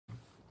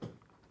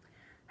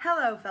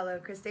Hello, fellow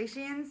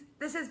crustaceans.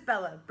 This is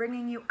Bella,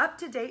 bringing you up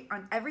to date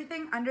on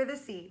everything under the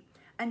sea.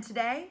 And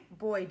today,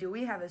 boy, do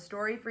we have a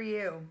story for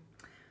you.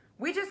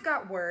 We just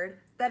got word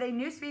that a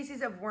new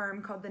species of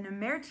worm called the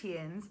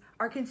Nemerteans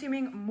are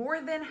consuming more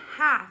than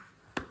half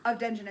of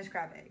Dungeness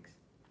crab eggs.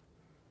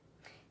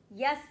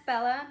 Yes,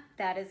 Bella,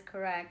 that is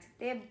correct.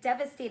 They have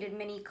devastated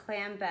many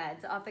clam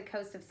beds off the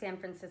coast of San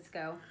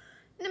Francisco.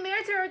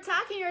 Nemertea are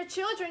attacking your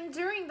children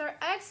during their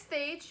egg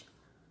stage.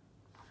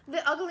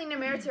 The ugly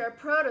Nemertea are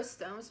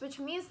protostomes, which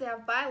means they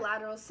have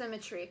bilateral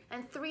symmetry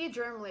and 3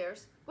 germ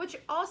layers, which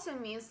also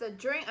means that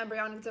during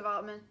embryonic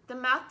development, the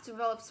mouth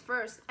develops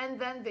first and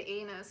then the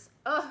anus.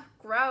 Ugh,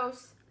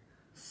 gross.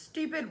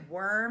 Stupid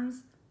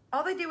worms.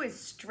 All they do is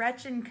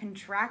stretch and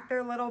contract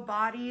their little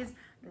bodies,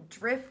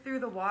 drift through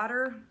the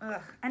water.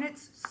 Ugh. And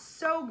it's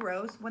so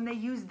gross when they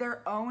use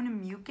their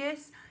own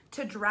mucus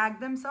to drag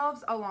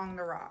themselves along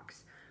the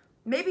rocks.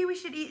 Maybe we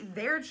should eat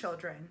their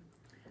children.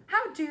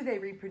 How do they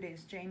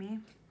reproduce, Jamie?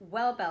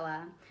 Well,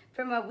 Bella,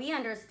 from what we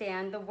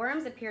understand, the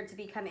worms appear to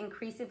become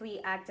increasingly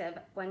active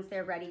once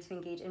they're ready to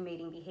engage in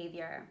mating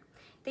behavior.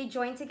 They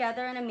join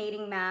together in a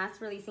mating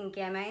mass, releasing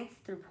gametes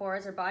through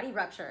pores or body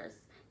ruptures.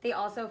 They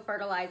also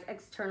fertilize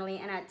externally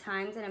and at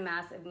times in a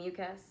mass of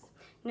mucus.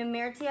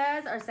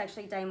 Nemerteas are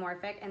sexually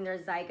dimorphic and their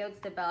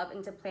zygotes develop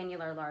into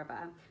planular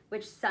larvae,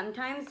 which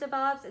sometimes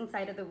develops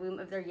inside of the womb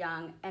of their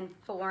young and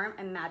form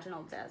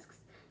imaginal discs.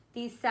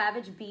 These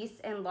savage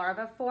beasts in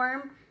larva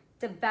form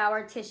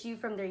devour tissue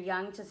from their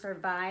young to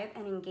survive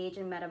and engage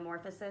in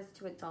metamorphosis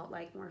to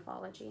adult-like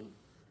morphology.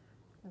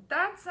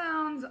 That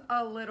sounds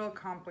a little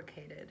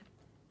complicated.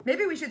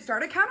 Maybe we should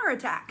start a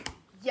counterattack.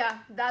 Yeah,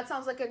 that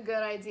sounds like a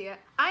good idea.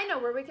 I know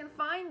where we can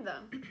find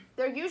them.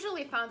 They're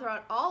usually found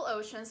throughout all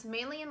oceans,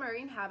 mainly in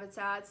marine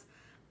habitats.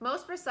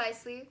 Most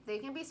precisely, they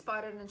can be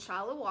spotted in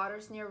shallow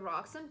waters near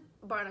rocks and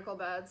barnacle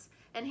beds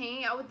and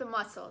hanging out with the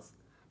mussels.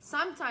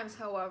 Sometimes,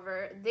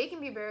 however, they can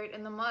be buried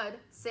in the mud,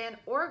 sand,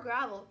 or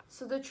gravel,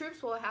 so the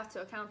troops will have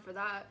to account for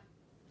that.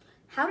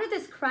 How did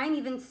this crime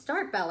even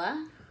start,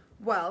 Bella?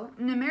 Well,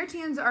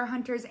 Nemerteans are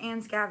hunters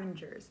and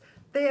scavengers.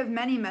 They have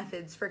many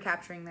methods for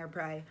capturing their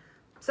prey.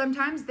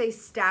 Sometimes they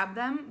stab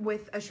them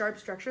with a sharp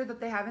structure that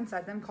they have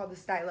inside them called a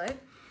stylet.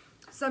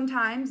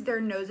 Sometimes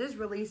their noses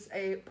release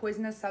a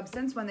poisonous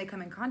substance when they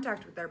come in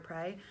contact with their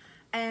prey.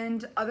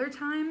 And other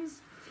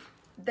times,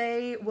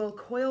 they will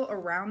coil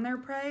around their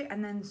prey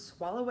and then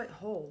swallow it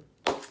whole.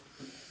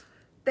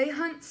 They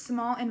hunt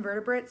small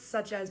invertebrates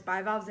such as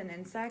bivalves and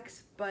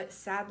insects, but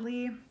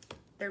sadly,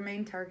 their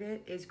main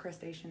target is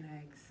crustacean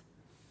eggs.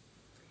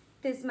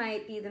 This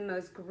might be the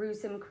most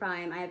gruesome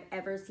crime I have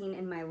ever seen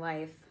in my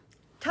life.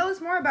 Tell us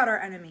more about our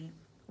enemy.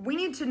 We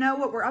need to know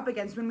what we're up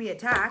against when we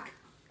attack.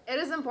 It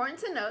is important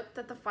to note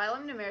that the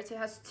phylum Nemertea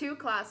has 2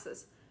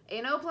 classes,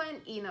 Anopla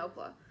and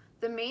Enopla.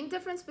 The main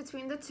difference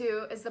between the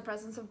two is the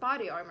presence of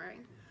body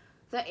armoring.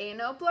 The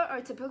Anopla are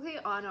typically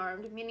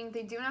unarmed, meaning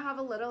they do not have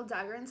a little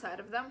dagger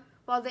inside of them,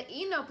 while the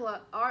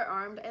Enopla are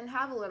armed and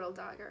have a little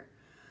dagger.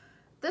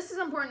 This is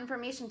important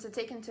information to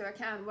take into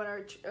account when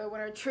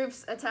our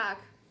troops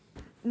attack.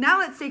 Now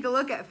let's take a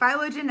look at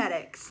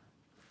phylogenetics.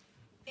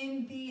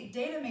 In the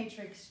data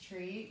matrix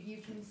tree,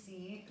 you can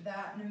see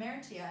that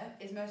Nemertea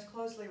is most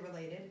closely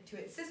related to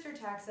its sister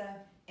taxa,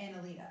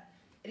 Annelida.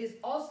 It is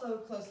also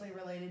closely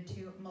related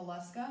to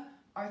mollusca,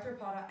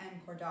 arthropoda,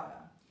 and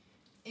chordata.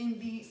 In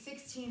the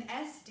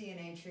 16S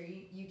DNA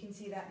tree, you can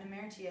see that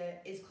Nemertea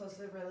is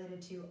closely related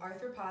to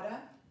arthropoda,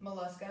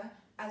 mollusca,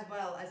 as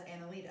well as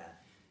Annelida.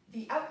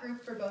 The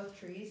outgroup for both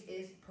trees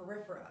is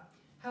Porifera.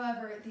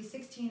 However, the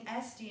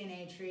 16S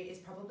DNA tree is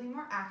probably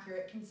more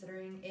accurate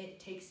considering it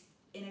takes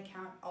in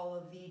account all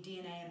of the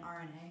DNA and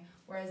RNA,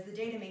 whereas the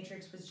data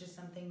matrix was just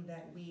something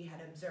that we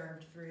had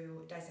observed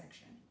through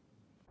dissection.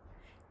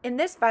 In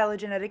this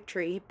phylogenetic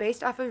tree,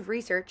 based off of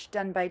research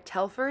done by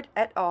Telford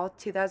et al.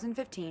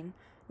 2015,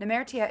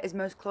 Nemertea is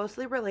most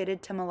closely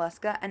related to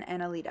mollusca and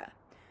Annelida.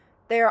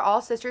 They are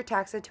all sister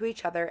taxa to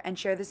each other and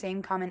share the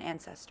same common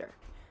ancestor.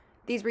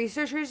 These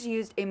researchers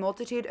used a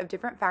multitude of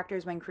different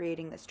factors when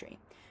creating this tree.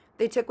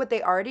 They took what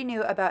they already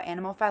knew about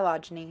animal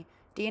phylogeny,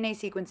 DNA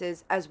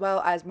sequences, as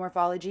well as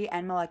morphology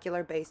and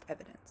molecular-based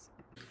evidence.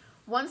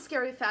 One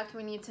scary fact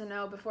we need to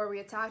know before we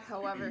attack,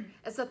 however,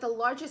 is that the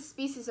largest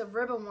species of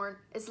ribomorph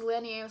is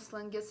Linnaeus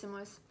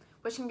longissimus,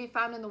 which can be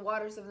found in the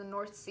waters of the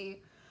North Sea.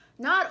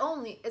 Not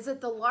only is it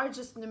the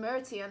largest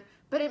Nemertean,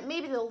 but it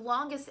may be the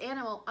longest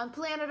animal on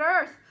planet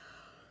Earth.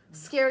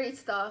 Scary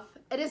stuff.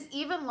 It is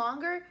even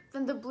longer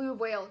than the blue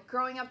whale,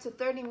 growing up to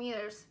 30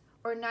 meters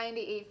or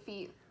 98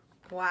 feet.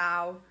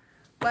 Wow.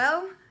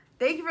 Well,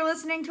 thank you for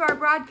listening to our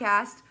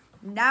broadcast.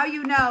 Now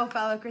you know,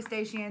 fellow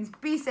crustaceans,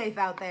 be safe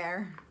out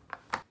there.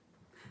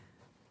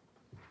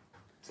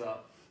 What's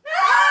up?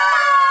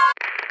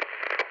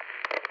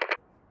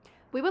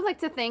 We would like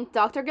to thank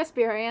Dr.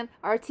 Gasparian,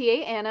 our TA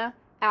Anna,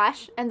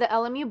 Ash, and the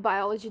LMU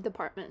Biology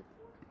Department.